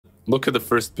Look at the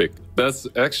first pick. That's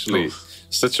actually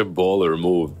such a baller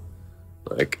move.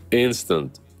 Like,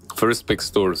 instant. First pick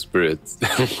Storm Spirit.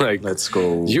 Like, let's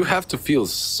go. You have to feel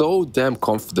so damn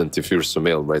confident if you're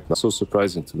SumaiL right now. So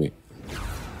surprising to me.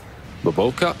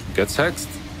 Baboka gets hexed.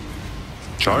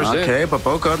 Charged in. Okay,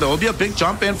 Baboka, there will be a big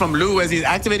jump in from Lou as he's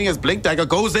activating his Blink Dagger.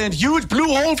 Goes in, huge blue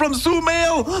hole from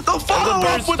SumaiL. The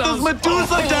follow-up with this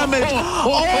Medusa damage.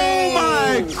 Oh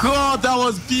my god, that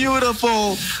was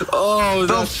beautiful.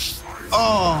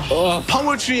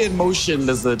 Poetry in motion,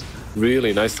 Lizard.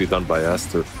 Really nicely done by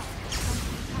Aster.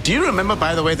 Do you remember,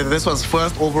 by the way, that this was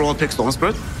first overall pick Storm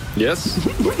Spirit? Yes,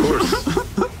 of course.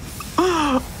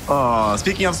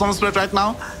 Speaking of Storm Spirit right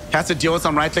now, has to deal with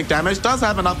some right-click damage, does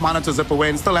have enough mana to zip away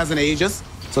and still has an Aegis,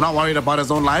 so not worried about his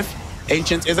own life.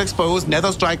 Ancient is exposed,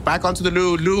 Nether Strike back onto the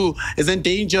Lou. Lou is in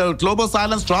danger. Global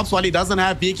Silence drops while he doesn't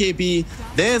have BKB.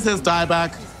 There's his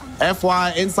dieback.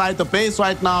 FY inside the base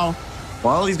right now.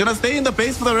 Well, he's gonna stay in the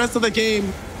base for the rest of the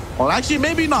game. Well, actually,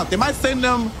 maybe not. They might send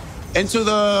him into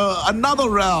another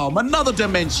realm, another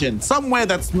dimension, somewhere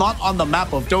that's not on the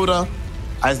map of Dota,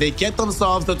 as they get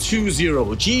themselves the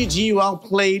 2-0. GG, well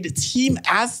played, Team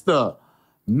Aster.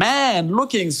 Man,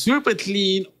 looking super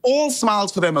clean. All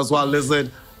smiles for them as well,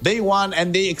 Lizard. They won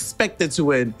and they expected to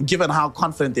win, given how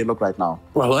confident they look right now.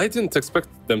 Well, I didn't expect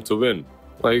them to win.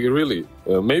 Like, really.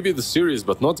 Maybe the series,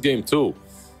 but not game 2.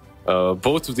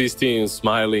 Both of these teams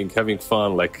smiling, having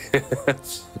fun, like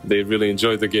they really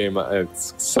enjoyed the game.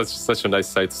 It's such a nice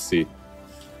sight to see.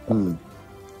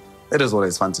 It is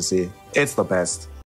always fun to see. It's the best.